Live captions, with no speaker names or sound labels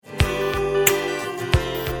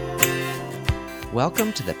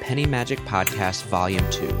Welcome to the Penny Magic Podcast Volume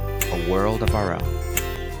 2, A World of Our Own.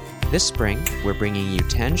 This spring, we're bringing you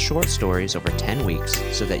 10 short stories over 10 weeks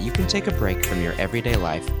so that you can take a break from your everyday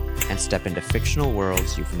life and step into fictional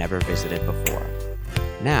worlds you've never visited before.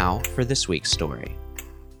 Now for this week's story.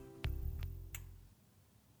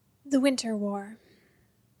 The Winter War.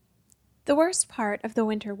 The worst part of the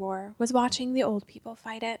Winter War was watching the old people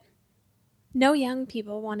fight it. No young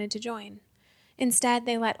people wanted to join. Instead,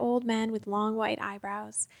 they let old men with long white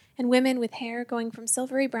eyebrows and women with hair going from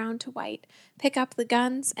silvery brown to white pick up the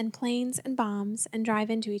guns and planes and bombs and drive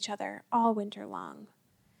into each other all winter long.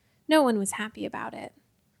 No one was happy about it.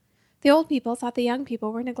 The old people thought the young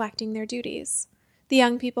people were neglecting their duties. The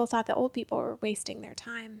young people thought the old people were wasting their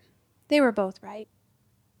time. They were both right.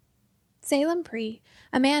 Salem Pree,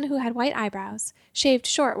 a man who had white eyebrows, shaved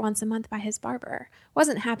short once a month by his barber,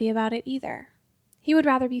 wasn't happy about it either. He would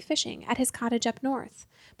rather be fishing at his cottage up north,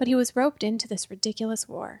 but he was roped into this ridiculous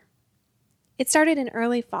war. It started in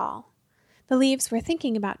early fall. The leaves were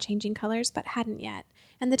thinking about changing colors but hadn't yet,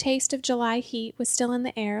 and the taste of July heat was still in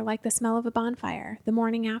the air like the smell of a bonfire the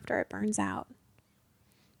morning after it burns out.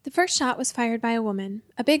 The first shot was fired by a woman,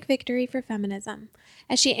 a big victory for feminism,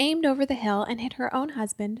 as she aimed over the hill and hit her own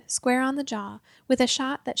husband square on the jaw with a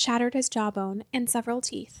shot that shattered his jawbone and several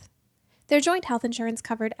teeth. Their joint health insurance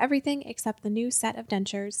covered everything except the new set of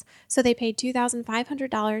dentures, so they paid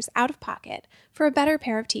 $2,500 out of pocket for a better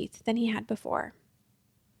pair of teeth than he had before.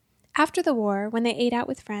 After the war, when they ate out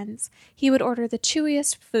with friends, he would order the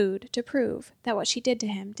chewiest food to prove that what she did to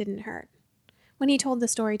him didn't hurt. When he told the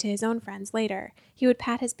story to his own friends later, he would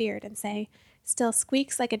pat his beard and say, "Still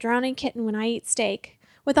squeaks like a drowning kitten when I eat steak,"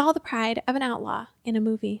 with all the pride of an outlaw in a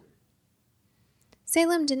movie.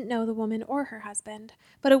 Salem didn't know the woman or her husband,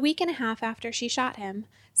 but a week and a half after she shot him,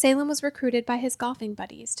 Salem was recruited by his golfing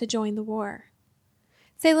buddies to join the war.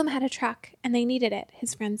 Salem had a truck, and they needed it,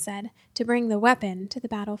 his friends said, to bring the weapon to the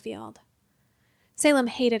battlefield. Salem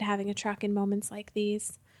hated having a truck in moments like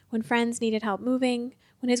these, when friends needed help moving,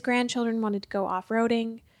 when his grandchildren wanted to go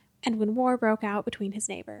off-roading, and when war broke out between his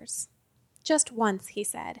neighbors. Just once, he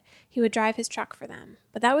said, he would drive his truck for them,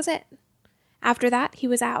 but that was it. After that, he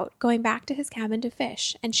was out, going back to his cabin to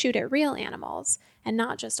fish and shoot at real animals, and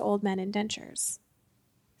not just old men in dentures.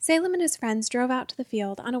 Salem and his friends drove out to the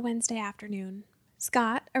field on a Wednesday afternoon.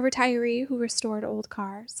 Scott, a retiree who restored old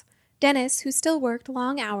cars. Dennis, who still worked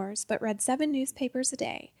long hours but read 7 newspapers a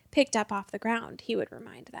day, picked up off the ground, he would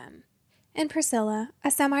remind them. And Priscilla,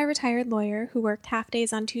 a semi-retired lawyer who worked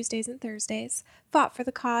half-days on Tuesdays and Thursdays, fought for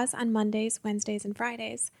the cause on Mondays, Wednesdays, and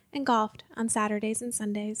Fridays, and golfed on Saturdays and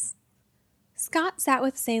Sundays. Scott sat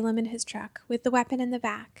with Salem in his truck, with the weapon in the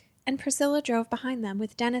back, and Priscilla drove behind them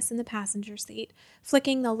with Dennis in the passenger seat,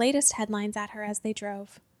 flicking the latest headlines at her as they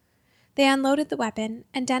drove. They unloaded the weapon,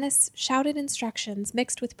 and Dennis shouted instructions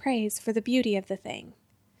mixed with praise for the beauty of the thing.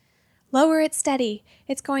 "Lower it steady.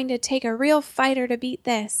 It's going to take a real fighter to beat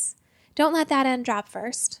this. Don't let that end drop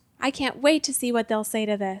first. I can't wait to see what they'll say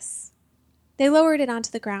to this." They lowered it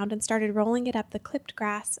onto the ground and started rolling it up the clipped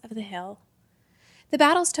grass of the hill. The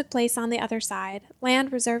battles took place on the other side,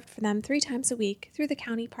 land reserved for them 3 times a week through the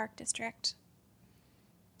county park district.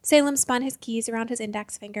 Salem spun his keys around his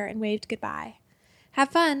index finger and waved goodbye. "Have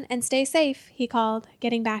fun and stay safe," he called,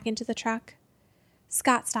 getting back into the truck.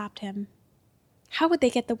 Scott stopped him. How would they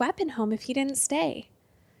get the weapon home if he didn't stay?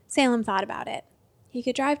 Salem thought about it. He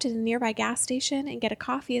could drive to the nearby gas station and get a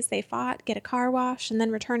coffee as they fought, get a car wash, and then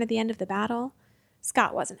return at the end of the battle.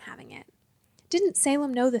 Scott wasn't having it. Didn't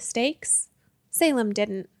Salem know the stakes? Salem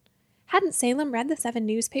didn't. Hadn't Salem read the 7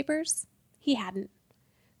 newspapers? He hadn't.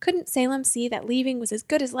 Couldn't Salem see that leaving was as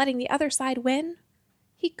good as letting the other side win?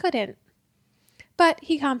 He couldn't. But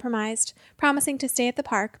he compromised, promising to stay at the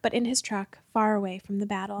park, but in his truck, far away from the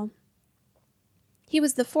battle. He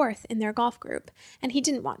was the 4th in their golf group, and he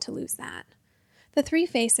didn't want to lose that. The 3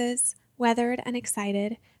 faces, weathered and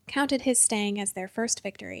excited, counted his staying as their first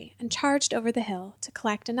victory and charged over the hill to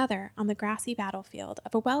collect another on the grassy battlefield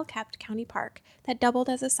of a well-kept county park that doubled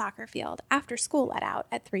as a soccer field after school let out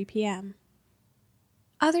at 3 p.m.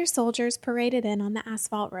 Other soldiers paraded in on the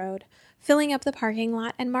asphalt road, filling up the parking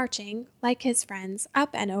lot and marching, like his friends, up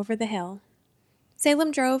and over the hill.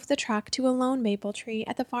 Salem drove the truck to a lone maple tree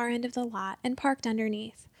at the far end of the lot and parked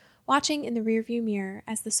underneath, watching in the rearview mirror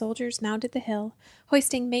as the soldiers mounted the hill,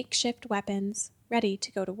 hoisting makeshift weapons, ready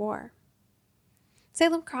to go to war.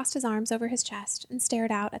 Salem crossed his arms over his chest and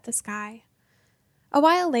stared out at the sky. A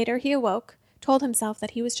while later he awoke, told himself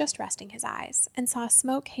that he was just resting his eyes, and saw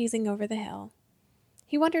smoke hazing over the hill.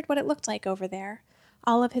 He wondered what it looked like over there,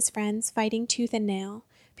 all of his friends fighting tooth and nail,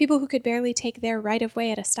 people who could barely take their right of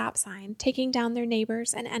way at a stop sign, taking down their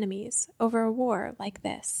neighbors and enemies over a war like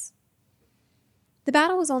this. The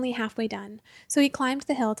battle was only halfway done, so he climbed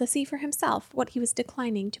the hill to see for himself what he was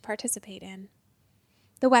declining to participate in.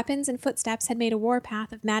 The weapons and footsteps had made a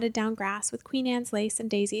warpath of matted down grass with Queen Anne's lace and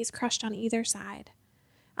daisies crushed on either side.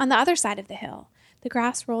 On the other side of the hill, the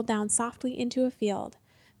grass rolled down softly into a field,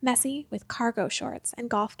 messy with cargo shorts and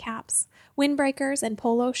golf caps, windbreakers and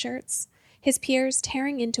polo shirts, his peers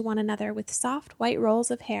tearing into one another with soft white rolls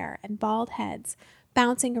of hair and bald heads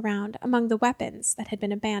bouncing around among the weapons that had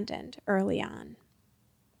been abandoned early on.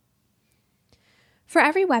 For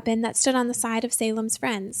every weapon that stood on the side of Salem's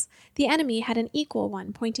friends, the enemy had an equal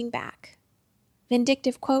one pointing back.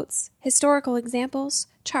 Vindictive quotes, historical examples,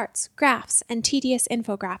 charts, graphs, and tedious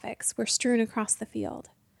infographics were strewn across the field.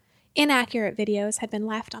 Inaccurate videos had been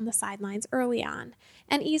left on the sidelines early on,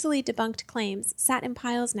 and easily debunked claims sat in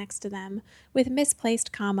piles next to them, with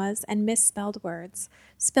misplaced commas and misspelled words,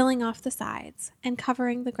 spilling off the sides and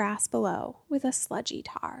covering the grass below with a sludgy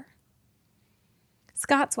tar.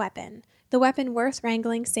 Scott's weapon, the weapon worth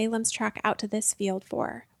wrangling Salem's truck out to this field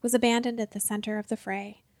for, was abandoned at the center of the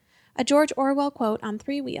fray. A George Orwell quote on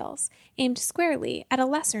 3 wheels, aimed squarely at a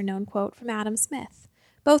lesser-known quote from Adam Smith,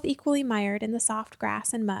 both equally mired in the soft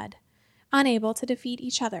grass and mud, unable to defeat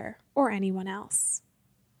each other or anyone else.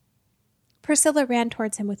 Priscilla ran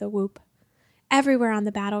towards him with a whoop. Everywhere on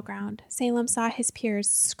the battleground, Salem saw his peers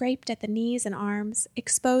scraped at the knees and arms,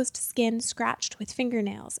 exposed skin scratched with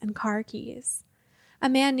fingernails and car keys. A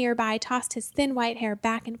man nearby tossed his thin white hair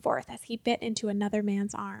back and forth as he bit into another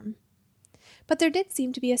man's arm. But there did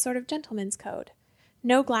seem to be a sort of gentleman's code.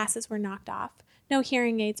 No glasses were knocked off, no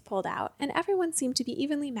hearing aids pulled out, and everyone seemed to be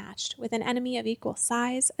evenly matched with an enemy of equal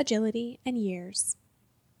size, agility, and years.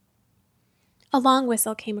 A long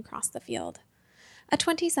whistle came across the field. A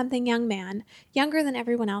 20-something young man, younger than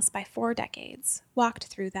everyone else by 4 decades, walked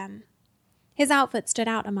through them. His outfit stood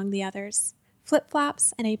out among the others.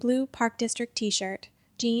 Flip-flops and a blue Park District t-shirt,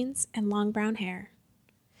 jeans, and long brown hair.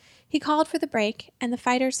 He called for the break, and the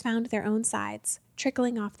fighters found their own sides,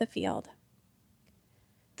 trickling off the field.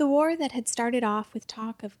 The war that had started off with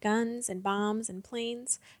talk of guns and bombs and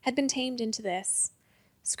planes had been tamed into this,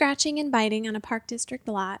 scratching and biting on a Park District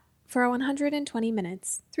lot for 120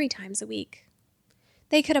 minutes, 3 times a week.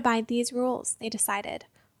 They could abide these rules, they decided.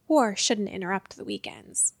 War shouldn't interrupt the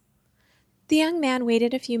weekends. The young man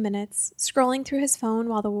waited a few minutes, scrolling through his phone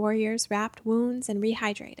while the warriors wrapped wounds and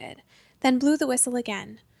rehydrated, then blew the whistle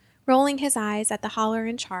again, rolling his eyes at the hauler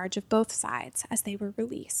in charge of both sides as they were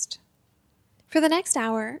released. For the next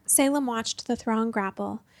hour, Salem watched the throng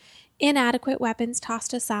grapple, inadequate weapons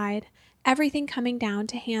tossed aside, everything coming down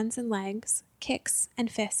to hands and legs, kicks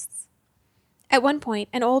and fists. At one point,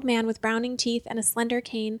 an old man with browning teeth and a slender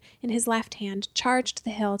cane in his left hand charged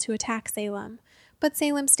the hill to attack Salem, but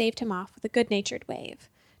Salem staved him off with a good-natured wave,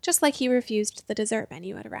 just like he refused the dessert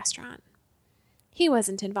menu at a restaurant. He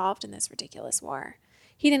wasn't involved in this ridiculous war.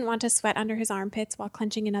 He didn't want to sweat under his armpits while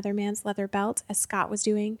clenching another man's leather belt, as Scott was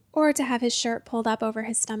doing, or to have his shirt pulled up over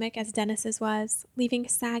his stomach as Dennis's was, leaving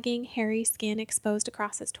sagging, hairy skin exposed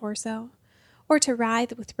across his torso, or to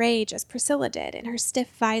writhe with rage as Priscilla did in her stiff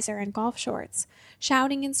visor and golf shorts,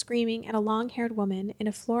 shouting and screaming at a long-haired woman in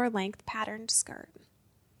a floor-length patterned skirt.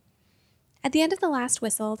 At the end of the last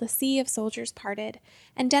whistle, the sea of soldiers parted,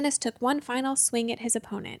 and Dennis took one final swing at his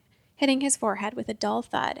opponent, hitting his forehead with a dull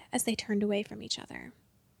thud as they turned away from each other.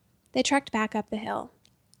 They trekked back up the hill.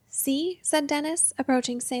 "See," said Dennis,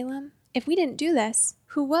 approaching Salem. "If we didn't do this,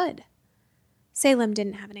 who would?" Salem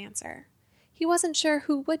didn't have an answer. He wasn't sure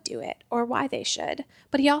who would do it, or why they should,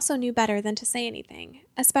 but he also knew better than to say anything,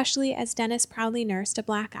 especially as Dennis proudly nursed a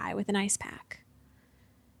black eye with an ice pack.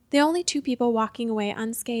 The only 2 people walking away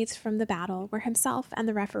unscathed from the battle were himself and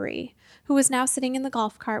the referee, who was now sitting in the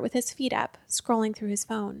golf cart with his feet up, scrolling through his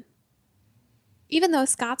phone. Even though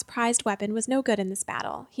Scott's prized weapon was no good in this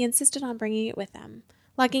battle, he insisted on bringing it with them,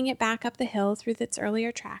 lugging it back up the hill through its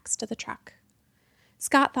earlier tracks to the truck.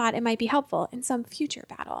 Scott thought it might be helpful in some future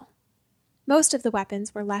battle. Most of the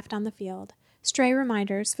weapons were left on the field, stray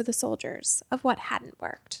reminders for the soldiers of what hadn't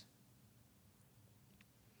worked.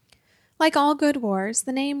 Like all good wars,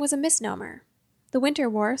 the name was a misnomer. The Winter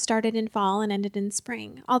War started in fall and ended in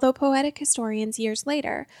spring, although poetic historians years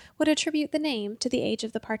later would attribute the name to the age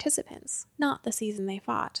of the participants, not the season they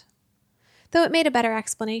fought. Though it made a better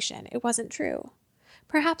explanation, it wasn't true.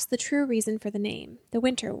 Perhaps the true reason for the name, the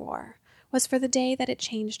Winter War, was for the day that it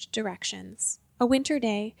changed directions, a winter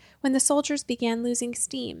day when the soldiers began losing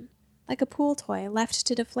steam, like a pool toy left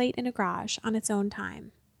to deflate in a garage on its own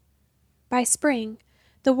time. By spring,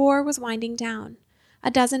 the war was winding down,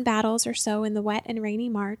 a dozen battles or so in the wet and rainy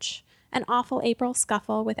March, an awful April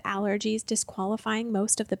scuffle with allergies disqualifying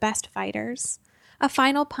most of the best fighters, a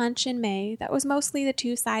final punch in May that was mostly the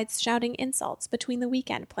two sides shouting insults between the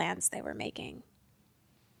weekend plans they were making.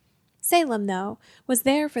 Salem, though, was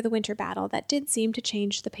there for the winter battle that did seem to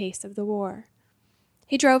change the pace of the war.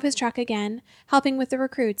 He drove his truck again, helping with the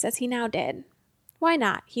recruits as he now did. Why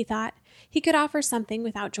not, he thought. He could offer something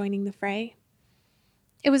without joining the fray.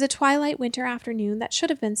 It was a twilight winter afternoon that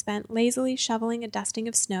should have been spent lazily shoveling a dusting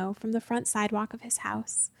of snow from the front sidewalk of his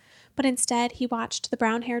house, but instead he watched the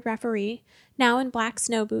brown-haired referee, now in black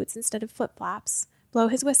snow boots instead of flip-flops, blow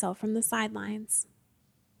his whistle from the sidelines.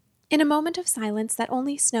 In a moment of silence that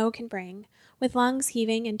only snow can bring, with lungs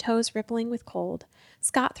heaving and toes rippling with cold,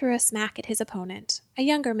 Scott threw a smack at his opponent, a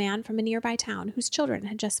younger man from a nearby town whose children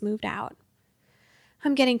had just moved out.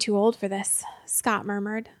 "I'm getting too old for this," Scott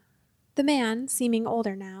murmured. The man, seeming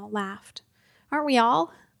older now, laughed. "Aren't we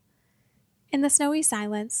all?" In the snowy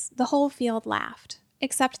silence, the whole field laughed,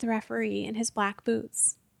 except the referee in his black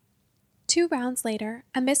boots. 2 rounds later,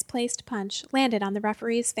 a misplaced punch landed on the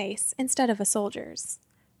referee's face instead of a soldier's.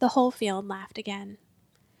 The whole field laughed again.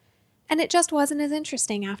 And it just wasn't as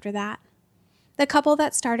interesting after that. The couple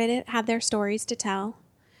that started it had their stories to tell.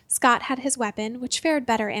 Scott had his weapon, which fared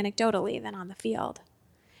better anecdotally than on the field.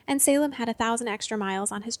 And Salem had 1,000 extra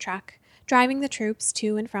miles on his truck, driving the troops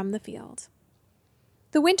to and from the field.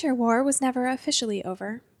 The Winter War was never officially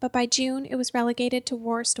over, but by June it was relegated to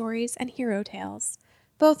war stories and hero tales,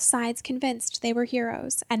 both sides convinced they were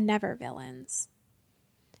heroes and never villains.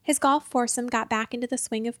 His golf foursome got back into the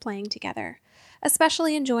swing of playing together,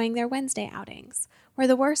 especially enjoying their Wednesday outings, where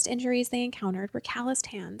the worst injuries they encountered were calloused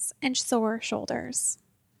hands and sore shoulders.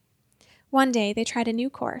 One day they tried a new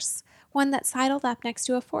course, one that sidled up next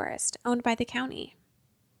to a forest owned by the county.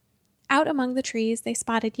 Out among the trees they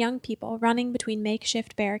spotted young people running between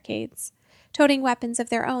makeshift barricades, toting weapons of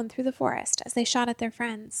their own through the forest as they shot at their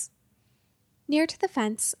friends. Near to the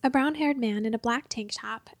fence, a brown-haired man in a black tank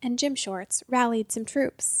top and gym shorts rallied some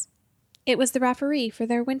troops. It was the referee for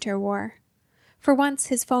their Winter War. For once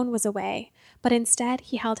his phone was away, but instead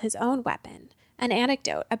he held his own weapon, an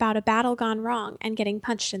anecdote about a battle gone wrong and getting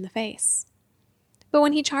punched in the face. But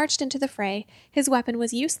when he charged into the fray, his weapon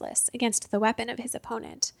was useless against the weapon of his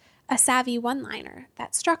opponent, a savvy one-liner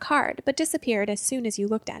that struck hard but disappeared as soon as you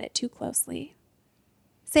looked at it too closely.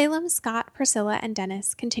 Salem, Scott, Priscilla, and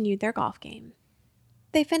Dennis continued their golf game.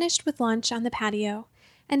 They finished with lunch on the patio,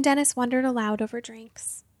 and Dennis wondered aloud over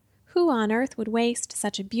drinks. Who on earth would waste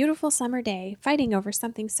such a beautiful summer day fighting over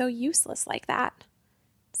something so useless like that?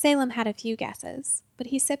 Salem had a few guesses, but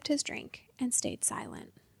he sipped his drink and stayed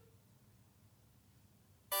silent.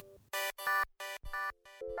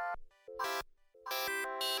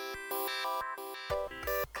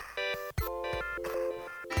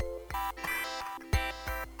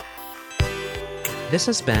 This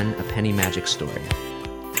has been a Penny Magic story.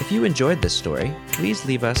 If you enjoyed this story, please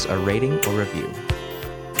leave us a rating or review.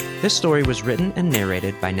 This story was written and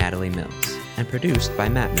narrated by Natalie Mills and produced by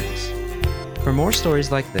Matt Mills. For more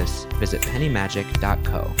stories like this, visit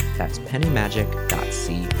pennymagic.co. That's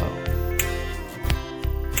pennymagic.co.